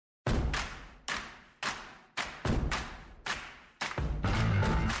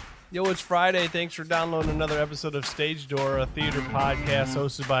Yo, it's Friday. Thanks for downloading another episode of Stage Door, a theater podcast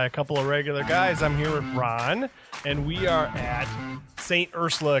hosted by a couple of regular guys. I'm here with Ron, and we are at St.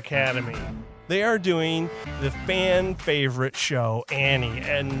 Ursula Academy. They are doing the fan favorite show, Annie,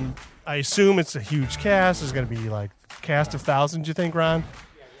 and I assume it's a huge cast. There's going to be like a cast of thousands, you think, Ron?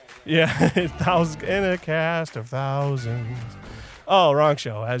 Yeah, thousands in a cast of thousands. Oh, wrong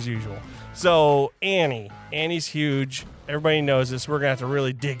show, as usual. So, Annie's huge. Everybody knows this. We're going to have to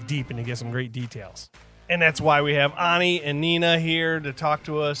really dig deep and to get some great details. And that's why we have Ani and Nina here to talk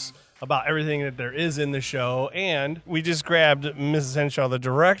to us about everything that there is in the show. And we just grabbed Mrs. Henshaw, the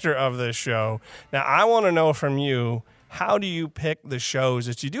director of this show. Now, I want to know from you, how do you pick the shows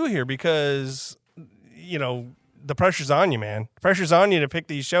that you do here? Because, you know, the pressure's on you, man. The pressure's on you to pick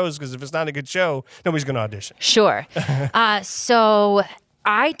these shows because if it's not a good show, nobody's going to audition. Sure. So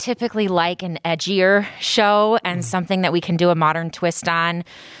I typically like an edgier show and something that we can do a modern twist on,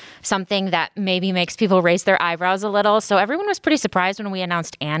 something that maybe makes people raise their eyebrows a little. So everyone was pretty surprised when we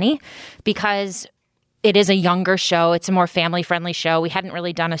announced Annie because it is a younger show. It's a more family-friendly show. We hadn't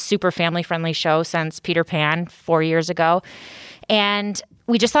really done a super family-friendly show since Peter Pan 4 years ago. And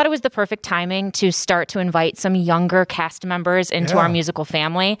we just thought it was the perfect timing to start to invite some younger cast members into our musical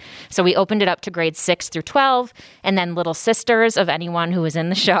family. So we opened it up to grades 6 through 12, and then little sisters of anyone who was in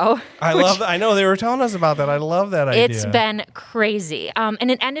the show. I know they were telling us about that. I love that idea. It's been crazy. And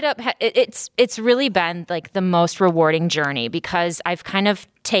it ended up, it's really been like the most rewarding journey because I've kind of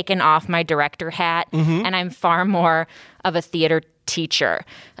taken off my director hat and I'm far more of a theater teacher.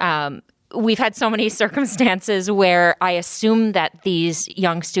 We've had so many circumstances where I assume that these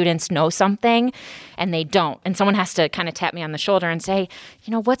young students know something and they don't. And someone has to kind of tap me on the shoulder and say,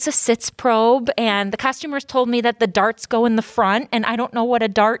 you know, what's a sitz probe? And the costumers told me that the darts go in the front and I don't know what a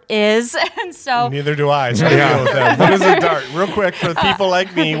dart is. And so neither do I. So deal with that. What is a dart? Real quick for people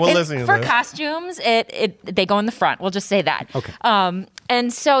like me, we'll listen to for this. Costumes, they go in the front. We'll just say that. Okay.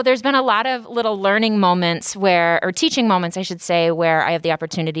 And so there's been a lot of little learning moments or teaching moments, I should say, where I have the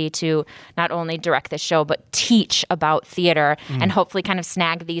opportunity to not only direct the show, but teach about theater and hopefully kind of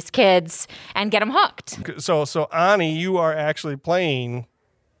snag these kids and get them hooked. So Ani, you are actually playing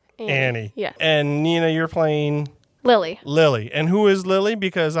Annie. Yeah. And Nina, you're playing Lily. Lily. And who is Lily?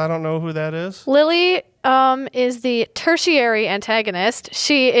 Because I don't know who that is. Lily is the tertiary antagonist.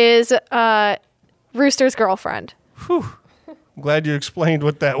 She is Rooster's girlfriend. Whew. Glad you explained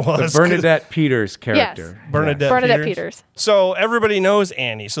what that was. The Bernadette Peters character. Yes. Bernadette Peters. So everybody knows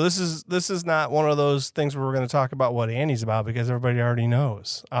Annie. So this is not one of those things where we're going to talk about what Annie's about because everybody already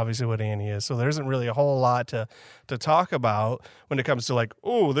knows obviously what Annie is. So there isn't really a whole lot to talk about when it comes to like,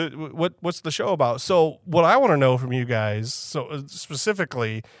 what's the show about? So what I want to know from you guys, so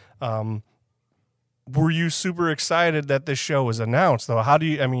specifically, were you super excited that this show was announced, though?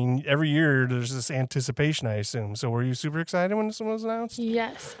 Every year there's this anticipation, I assume. So were you super excited when this one was announced?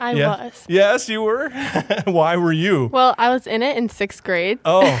 Yes, I was. Yes, you were? Why were you? Well, I was in it in 6th grade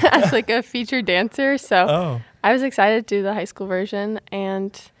Oh. as like a featured dancer. So I was excited to do the high school version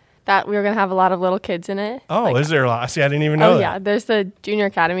and that we were going to have a lot of little kids in it. Oh, is there a lot? See, I didn't even know that. Yeah, there's the junior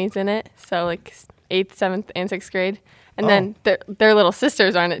academies in it. So like 8th, 7th, and 6th grade. And then their little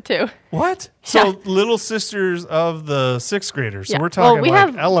sisters are in it too. What? So little sisters of the 6th graders. So Yeah. we're talking we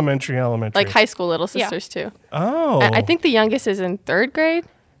have elementary. Like high school little sisters too. Oh. I think the youngest is in 3rd grade.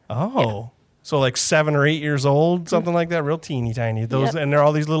 Oh. Yeah. So like 7 or 8 years old, something like that, real teeny tiny. Those and there are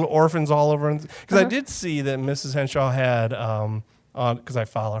all these little orphans all over. Because I did see that Mrs. Henshaw had because I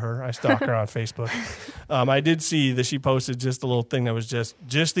follow her, I stalk her on Facebook. I did see that she posted just a little thing that was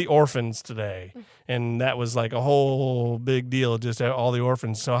just the orphans today, and that was like a whole big deal, just all the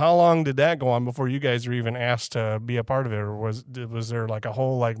orphans. So how long did that go on before you guys were even asked to be a part of it, or was there like a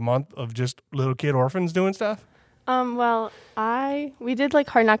whole like month of just little kid orphans doing stuff? Well, we did like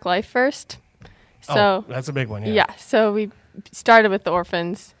Hard Knock Life first. So that's a big one. Yeah. So we started with the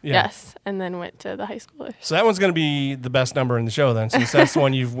orphans, Yeah. yes, and then went to the high schoolers. So that one's going to be the best number in the show then, since that's the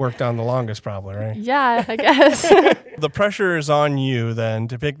one you've worked on the longest probably, right? Yeah, I guess. The pressure is on you then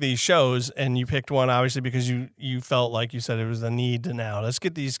to pick these shows, and you picked one obviously because you felt like you said it was the need to now. Let's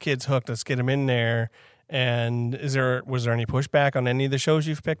get these kids hooked. Let's get them in there. And was there any pushback on any of the shows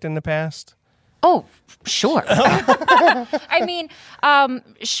you've picked in the past? Oh, sure. I mean,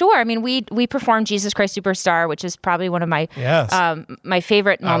 sure. I mean, we performed Jesus Christ Superstar, which is probably one of my my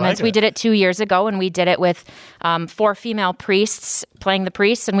favorite moments. We did it 2 years ago, and we did it with 4 female priests playing the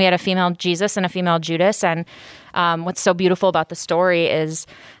priests, and we had a female Jesus and a female Judas. And what's so beautiful about the story is,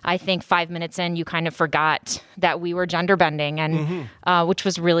 I think 5 minutes in, you kind of forgot that we were gender bending, and which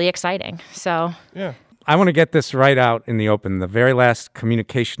was really exciting. So yeah. I want to get this right out in the open. The very last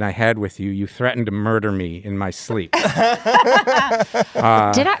communication I had with you, you threatened to murder me in my sleep. Did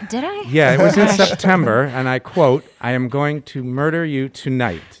I? Yeah, it was in September, and I quote, "I am going to murder you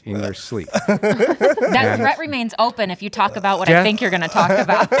tonight in your sleep." That threat remains open if you talk about what I think you're going to talk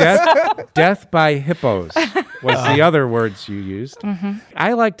about. Death by hippos was the other words you used. Mm-hmm.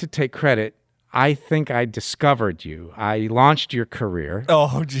 I like to take credit. I think I discovered you. I launched your career.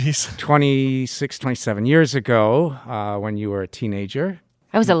 Oh, geez. 27 years ago when you were a teenager.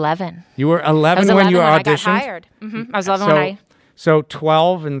 I was 11. You were 11 when you auditioned? I got hired. Mm-hmm. I was 11 when I... So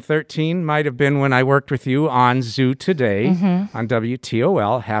 12 and 13 might have been when I worked with you on Zoo Today on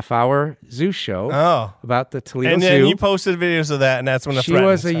WTOL, half-hour zoo show about the Toledo and Zoo. then you posted videos of that, and that's when the She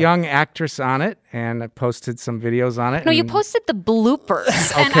was a young actress on it, and I posted some videos on it. No, you posted the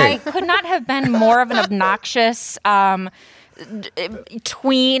bloopers, and I could not have been more of an obnoxious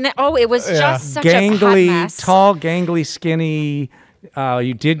tween. Oh, it was just such a hot mess. Tall, gangly, skinny.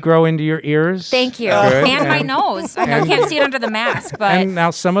 You did grow into your ears. Thank you. And my nose. I can't see it under the mask. But and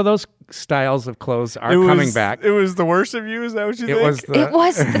now some of those styles of clothes are coming back. It was the worst of you? Is that what you think? It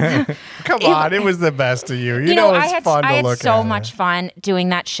was. Come on, it was the best of you. You know it's fun to look at. I had so much fun doing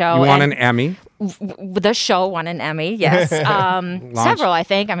that show. You won an Emmy? The show won an Emmy, yes. Several, I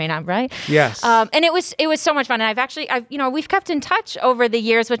think. I mean, I'm right. Yes. And it was so much fun. And we've kept in touch over the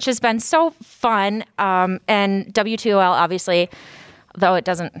years, which has been so fun. And WTOL, obviously, though it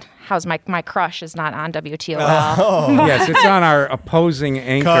doesn't house my crush is not on WTOL. Yes, it's on our opposing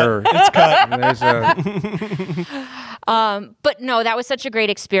anchor. It's cut. There's but no, that was such a great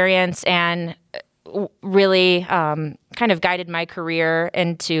experience and really kind of guided my career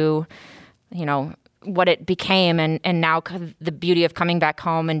into, what it became, and now the beauty of coming back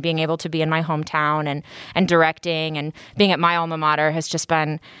home and being able to be in my hometown and directing and being at my alma mater has just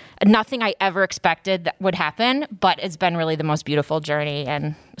been nothing I ever expected that would happen, but it's been really the most beautiful journey,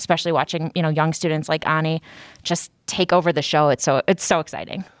 and especially watching young students like Ani just take over the show. It's so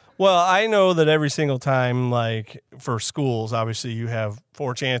exciting. Well, I know that every single time, like for schools, obviously you have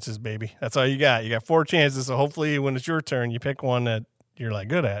 4 chances, baby. That's all you got. You got 4 chances. So hopefully when it's your turn, you pick one that you're like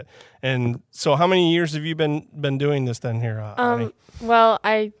good at. And so how many years have you been doing this then here, Ani? Well,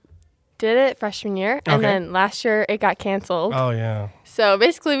 I did it freshman year, and then last year it got canceled. Oh, yeah. So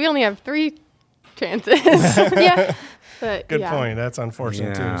basically we only have 3 chances. Yeah. But, good point. That's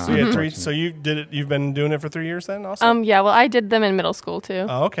unfortunate too. So you had 3. So you did it. You've been doing it for 3 years then also? Yeah. Well, I did them in middle school too.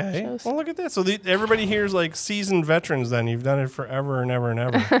 Oh, okay. Shows. Well, look at that. So everybody here is like seasoned veterans then. You've done it forever and ever and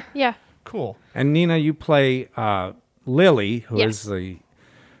ever. Yeah. Cool. And Nina, you play Lily, who is the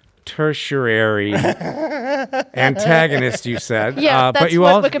tertiary antagonist, you said. Yeah, that's but you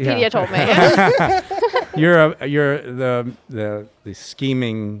what Wikipedia told me. You're the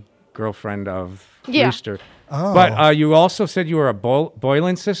scheming girlfriend of Rooster. Oh. But you also said you were a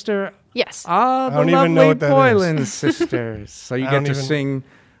Boylan sister? Yes. Ah, the lovely Boylan sisters. So you get to sing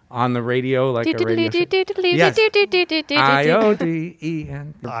on the radio like a radio show. Yes.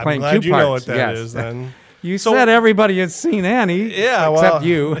 IODEN. I'm glad you know what that is then. You said everybody had seen Annie. Yeah, except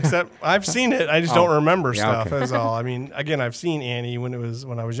you. Except I've seen it. I just don't remember stuff. Okay. That's all. I mean, again, I've seen Annie when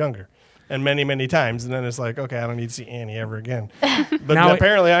I was younger, and many, many times. And then it's like, okay, I don't need to see Annie ever again. But now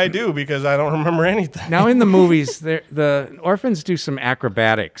apparently I do because I don't remember anything. Now in the movies, the orphans do some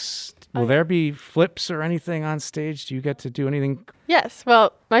acrobatics. Will there be flips or anything on stage? Do you get to do anything? Yes.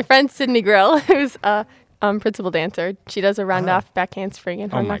 Well, my friend Sydney Grill, who's a principal dancer, she does a round-off back handspring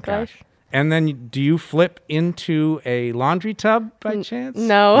and hard knock life. And then do you flip into a laundry tub by chance?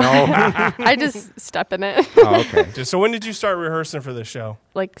 No. I just step in it. Oh, okay. So when did you start rehearsing for this show?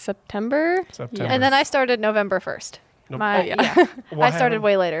 Like September. Yeah. And then I started November 1st. I started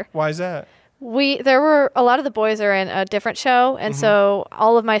way later. Why is that? There were a lot of the boys are in a different show, and so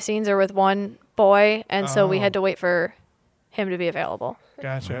all of my scenes are with one boy, and so we had to wait for him to be available.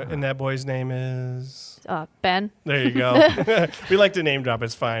 Gotcha. And that boy's name is? Ben. There you go. We like to name drop.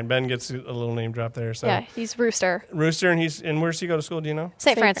 It's fine. Ben gets a little name drop there. So yeah, he's Rooster. Rooster, and where's he go to school? Do you know?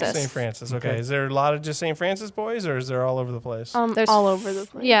 St. Francis. St. Francis. Okay. Is there a lot of just St. Francis boys, or is there all over the place? There's all over the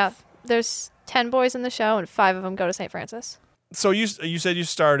place. Yeah, there's 10 boys in the show, and 5 of them go to St. Francis. So you said you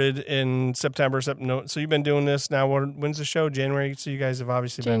started in September. So you've been doing this now. When's the show? January. So you guys have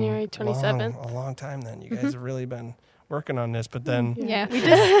obviously January 27th. A long time then. You guys have really been working on this, but then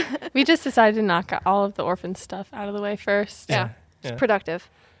we just decided to knock all of the orphan stuff out of the way first. Yeah. It's productive.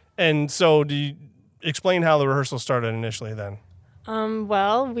 And so, do you explain how the rehearsal started initially? Then,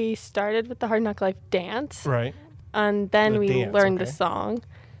 well, we started with the Hard Knock Life dance, right, and then we learned the song.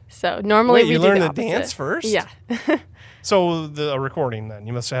 So normally Wait, we you do learn the the dance opposite. first? Yeah. So a recording then.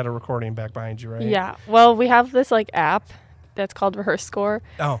 You must have had a recording back behind you, right? Yeah. Well, we have this like app that's called Rehearse Score.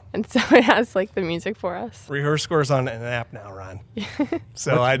 Oh. And so it has like the music for us. Rehearse Score's on an app now, Ron.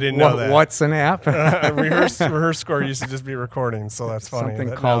 So I didn't know that. What's an app? Rehearse Score used to just be recording, so that's funny. Something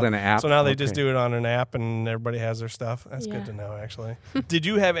But called now- an app? So now they Okay. just do it on an app, and everybody has their stuff. That's good Yeah. to know, actually. Did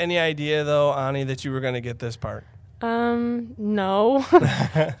you have any idea, though, Ani, that you were going to get this part? No.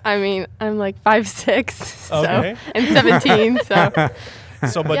 I mean, I'm like 5'6", so, Okay. and 17, so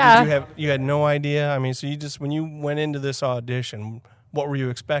So, but Yeah. you had no idea? I mean, so you just, when you went into this audition, what were you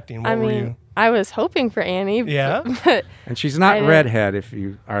expecting? What I were mean, you? I was hoping for Annie. Yeah? But, And she's not I didn't- redhead if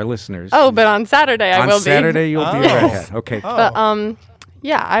you are listeners. but on Saturday I on will Saturday be. you'll be Oh. a redhead. Okay. Oh. But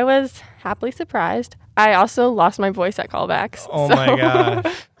yeah, I was happily surprised. I also lost my voice at callbacks. Oh, so- my God.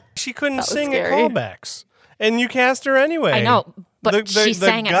 She couldn't That was sing at scary. callbacks. And you cast her anyway. I know, but she the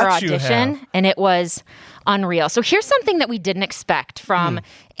sang at her guts you audition, have. and it was unreal. So here's something that we didn't expect from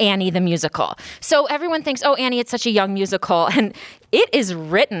Annie the musical. So everyone thinks, oh, Annie, it's such a young musical. And it is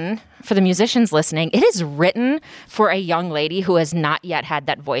written, for the musicians listening, it is written for a young lady who has not yet had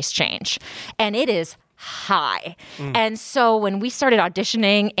that voice change. And it is high. And so when we started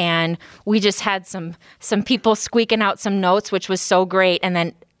auditioning and we just had some people squeaking out some notes, which was so great. And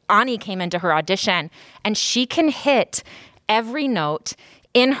then Ani came into her audition and she can hit every note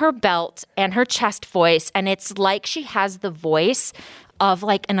in her belt and her chest voice. And it's like she has the voice of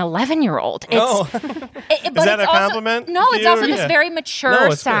like an 11-year-old. Oh. But Is that it's a also- compliment No, to it's you? also this Yeah. very No, mature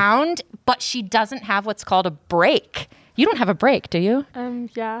it's good. sound, but she doesn't have what's called a break. You don't have a break, do you?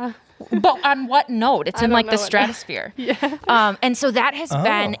 Yeah. But on what note? It's I in don't like the know what- stratosphere. Yeah. And so that has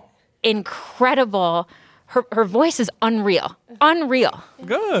been incredible. Her voice is unreal. Unreal.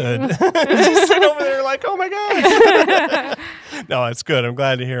 Good. She's sitting over there like, oh my gosh. No, it's good. I'm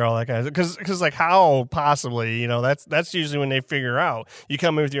glad to hear all that kind of because like how possibly, that's usually when they figure out. You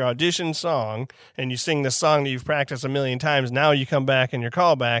come in with your audition song and you sing the song that you've practiced a million times. Now you come back in your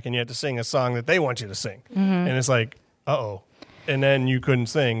callback and you have to sing a song that they want you to sing. And it's like, uh-oh. And then you couldn't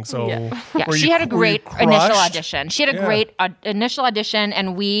sing. So Yeah. Yeah, were she you- had a were you great initial crushed? audition. She had a Yeah. great initial audition,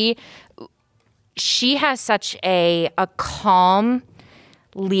 and she has such a calm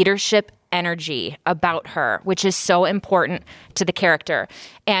leadership energy about her, which is so important to the character.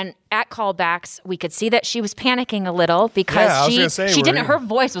 And at callbacks, we could see that she was panicking a little because Yeah, I was gonna say, she were didn't. you- Her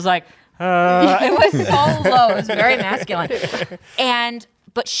voice was like, it was so low. It was very masculine.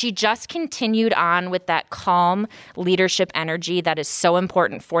 But she just continued on with that calm leadership energy that is so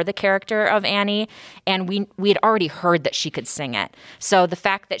important for the character of Annie. And we had already heard that she could sing it. So the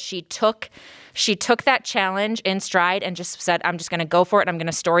fact that she took that challenge in stride and just said, I'm just going to go for it. I'm going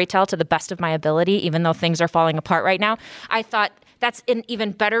to storytell to the best of my ability, even though things are falling apart right now. I thought that's an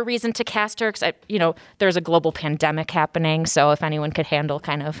even better reason to cast her because, there's a global pandemic happening. So if anyone could handle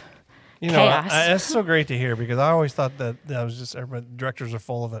kind of chaos. That's so great to hear because I always thought that was just everybody, directors are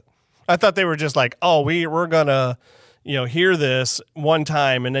full of it. I thought they were just like, oh, we're gonna, hear this one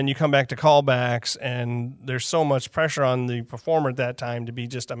time, and then you come back to callbacks, and there's so much pressure on the performer at that time to be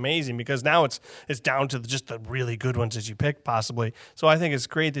just amazing because now it's down to just the really good ones that you picked possibly. So I think it's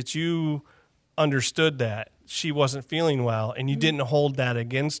great that you understood that she wasn't feeling well and you didn't hold that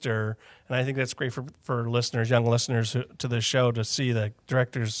against her. And I think that's great for listeners, young listeners to the show to see that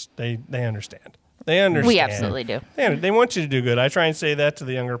directors, they understand. They understand. We absolutely do. They want you to do good. I try and say that to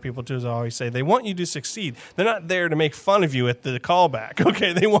the younger people too, as I always say. They want you to succeed. They're not there to make fun of you at the callback,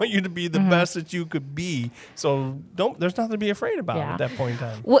 okay? They want you to be the best that you could be. So there's nothing to be afraid about at that point in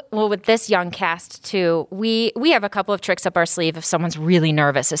time. Well, with this young cast too, we have a couple of tricks up our sleeve if someone's really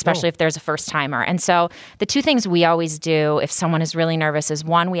nervous, especially if there's a first timer. And so the two things we always do if someone is really nervous is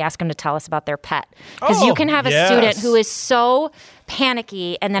one, we ask them to tell us about their pet. Because you can have a student who is so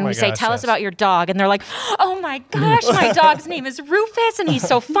panicky and then we say, tell us about your dog. And they're like, oh my gosh, my dog's name is Rufus and he's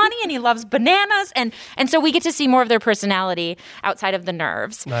so funny and he loves bananas. And so we get to see more of their personality outside of the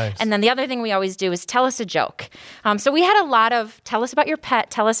nerves. Nice. And then the other thing we always do is tell us a joke. So we had a lot of tell us about your pet,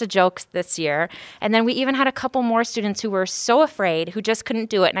 tell us a joke this year. And then we even had a couple more students who were so afraid, who just couldn't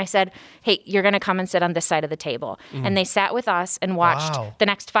do it. And I said, hey, you're going to come and sit on this side of the table. And they sat with us and watched the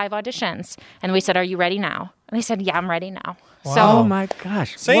next 5 auditions. And we said, are you ready now? And they said, yeah, I'm ready now. Wow. So Oh my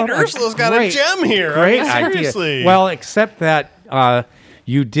gosh. St. What a Ursula's got a great- gem here. Great I mean, idea. seriously. Well, except that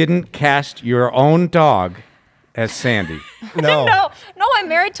you didn't cast your own dog as Sandy. No. no, I'm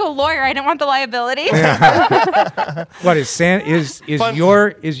married to a lawyer. I didn't want the liability. What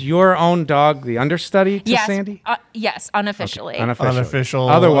is your own dog the understudy to Yes, Sandy? Yes, unofficially. Unofficial.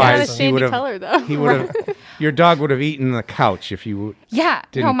 Otherwise, How he Sandy would have. color though? He would have. Your dog would have eaten the couch if you. Yeah, no,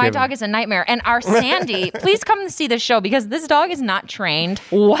 Didn't my give dog him- is a nightmare. And our Sandy, please come and see this show because this dog is not trained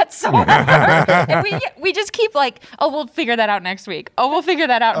whatsoever. And we just keep like, oh, we'll figure that out next week. Oh, we'll figure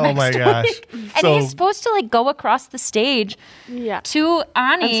that out Oh next my gosh. week. And So- he's supposed to like go across the stage Yeah. to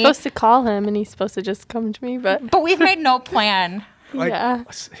I'm Ani, supposed to call him, and he's supposed to just come to me, but but we've made no plan. Like yeah.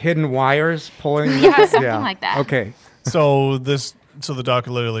 hidden wires pulling. Yeah, something like that. Okay. So the dog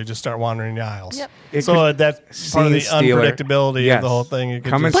could literally just start wandering the aisles. Yep. It So could- that's part of the Scene stealer. unpredictability of Yes. the whole thing. It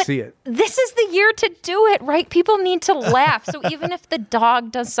could Come and just- see it. This is the year to do it, right? People need to laugh. So even if the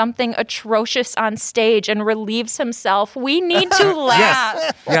dog does something atrocious on stage and relieves himself, we need to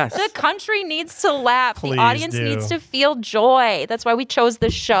laugh. Yes. The country needs to laugh. Please the audience do. needs to feel joy. That's why we chose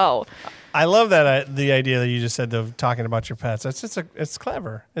this show. I love that the idea that you just said of talking about your pets. That's just it's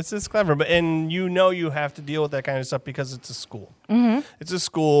clever. It's clever, but you have to deal with that kind of stuff because it's a school. Mm-hmm. It's a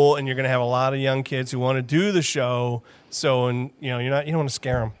school, and you're going to have a lot of young kids who want to do the show. So, and you don't want to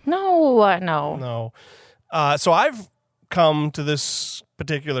scare them. No. No. So I've come to this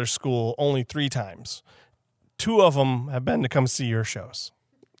particular school only 3 times. 2 of them have been to come see your shows.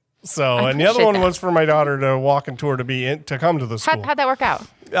 So, and the other appreciate one that. was for my daughter to walk and tour to come to the school. How'd that work out?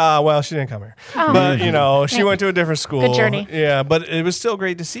 Well, she didn't come here, but she went to a different school. Good journey. Yeah, but it was still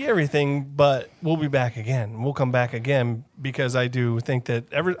great to see everything. But we'll be back again. We'll come back again because I do think that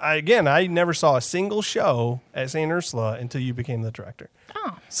I never saw a single show at St. Ursula until you became the director.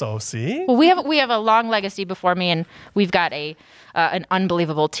 Oh. So see, Well, we have a long legacy before me, and we've got an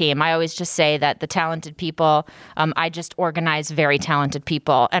unbelievable team. I always just say that the talented people, I just organize very talented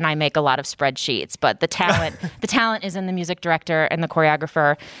people, and I make a lot of spreadsheets. But the talent is in the music director and the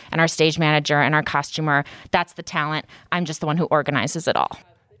choreographer and our stage manager and our costumer. That's the talent. I'm just the one who organizes it all.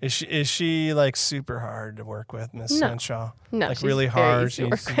 is she like super hard to work with, Miss Henshaw? No, like she's really very hard. easy to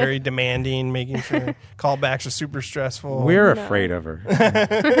work She's with. very demanding, making sure callbacks are super stressful. We're afraid of her.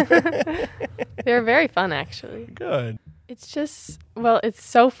 They're very fun, actually. good. It's just, it's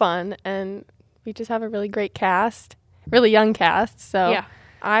so fun, and we just have a really great cast, really young cast. So Yeah.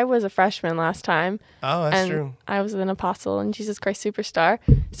 I was a freshman last time. Oh, that's and true. I was an Apostle and Jesus Christ Superstar.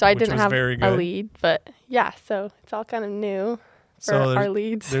 So I Which didn't was have very a good. lead, but yeah, so it's all kind of new for So our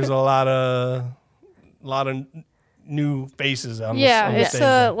leads. There's a lot of new faces on Yeah, the it's stage.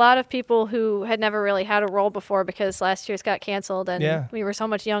 a lot of people who had never really had a role before because last year's got canceled and Yeah. we were so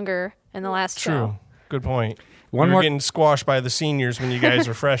much younger in the last True. show. Good point. One we were more- getting squashed by the seniors when you guys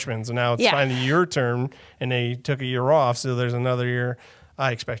were freshmen, so now it's Yeah. finally your turn, and they took a year off, so there's another year.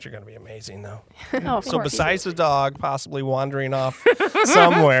 I expect you're going to be amazing, though. Oh, of So course. besides the dog possibly wandering off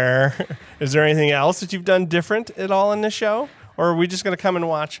somewhere, is there anything else that you've done different at all in this show? Or are we just going to come and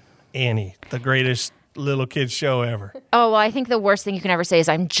watch Annie, the greatest little kid show ever? Oh, well, I think the worst thing you can ever say is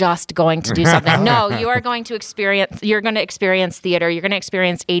I'm just going to do something. No, you are going to experience theater. You're going to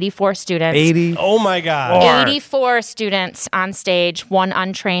experience 84 students. 80. Oh, my God. 84 students on stage, 1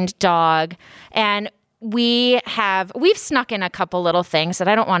 untrained dog. And we've snuck in a couple little things that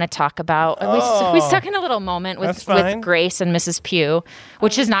I don't want to talk about. We stuck in a little moment That's with fine. Grace and Mrs. Pugh,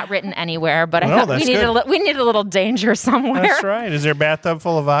 which is not written anywhere, but I No, thought that's we good. needed a little danger somewhere. That's right. Is there a bathtub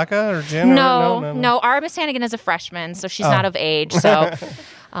full of vodka or gin? No. Our Miss Hannigan is a freshman, so she's not of age. So,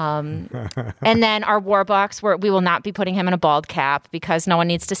 and then our war box, we will not be putting him in a bald cap because no one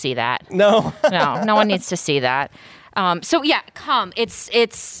needs to see that. No. No one needs to see that. So yeah, come. It's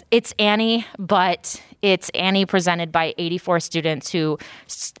Annie, but it's Annie presented by 84 students who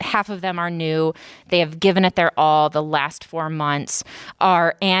half of them are new. They have given it their all the last 4 months.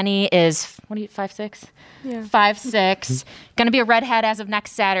 Our Annie is 5'6"? Yeah. 5'6", going to be a redhead as of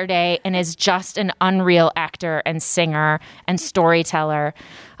next Saturday, and is just an unreal actor and singer and storyteller.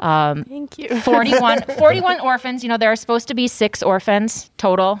 Thank you. 41 orphans. You know, there are supposed to be 6 orphans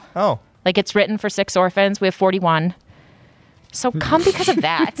total. Oh. Like it's written for 6 orphans. We have 41. So come because of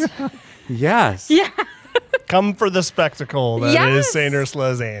that. Yes. Yeah. Come for the spectacle that is Yes. St.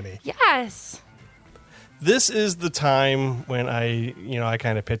 Ursula's Annie. Yes. This is the time when I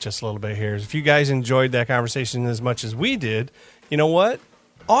kind of pitch us a little bit here. If you guys enjoyed that conversation as much as we did, you know what?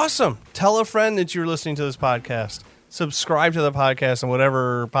 Awesome. Tell a friend that you're listening to this podcast. Subscribe to the podcast on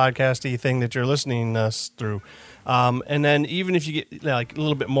whatever podcasty thing that you're listening us through. And then even if you get like a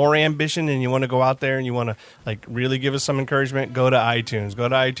little bit more ambition and you want to go out there and you want to like really give us some encouragement, go to iTunes. Go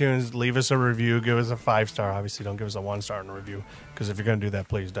to iTunes, leave us a review, give us a 5-star. Obviously, don't give us a 1-star in a review, because if you're going to do that,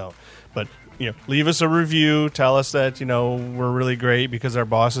 please don't. But leave us a review. Tell us that we're really great, because our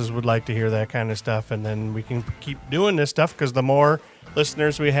bosses would like to hear that kind of stuff, and then we can keep doing this stuff, because the more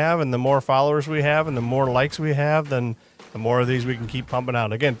listeners we have and the more followers we have and the more likes we have, then the more of these we can keep pumping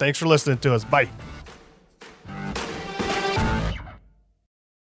out. Again, thanks for listening to us. Bye.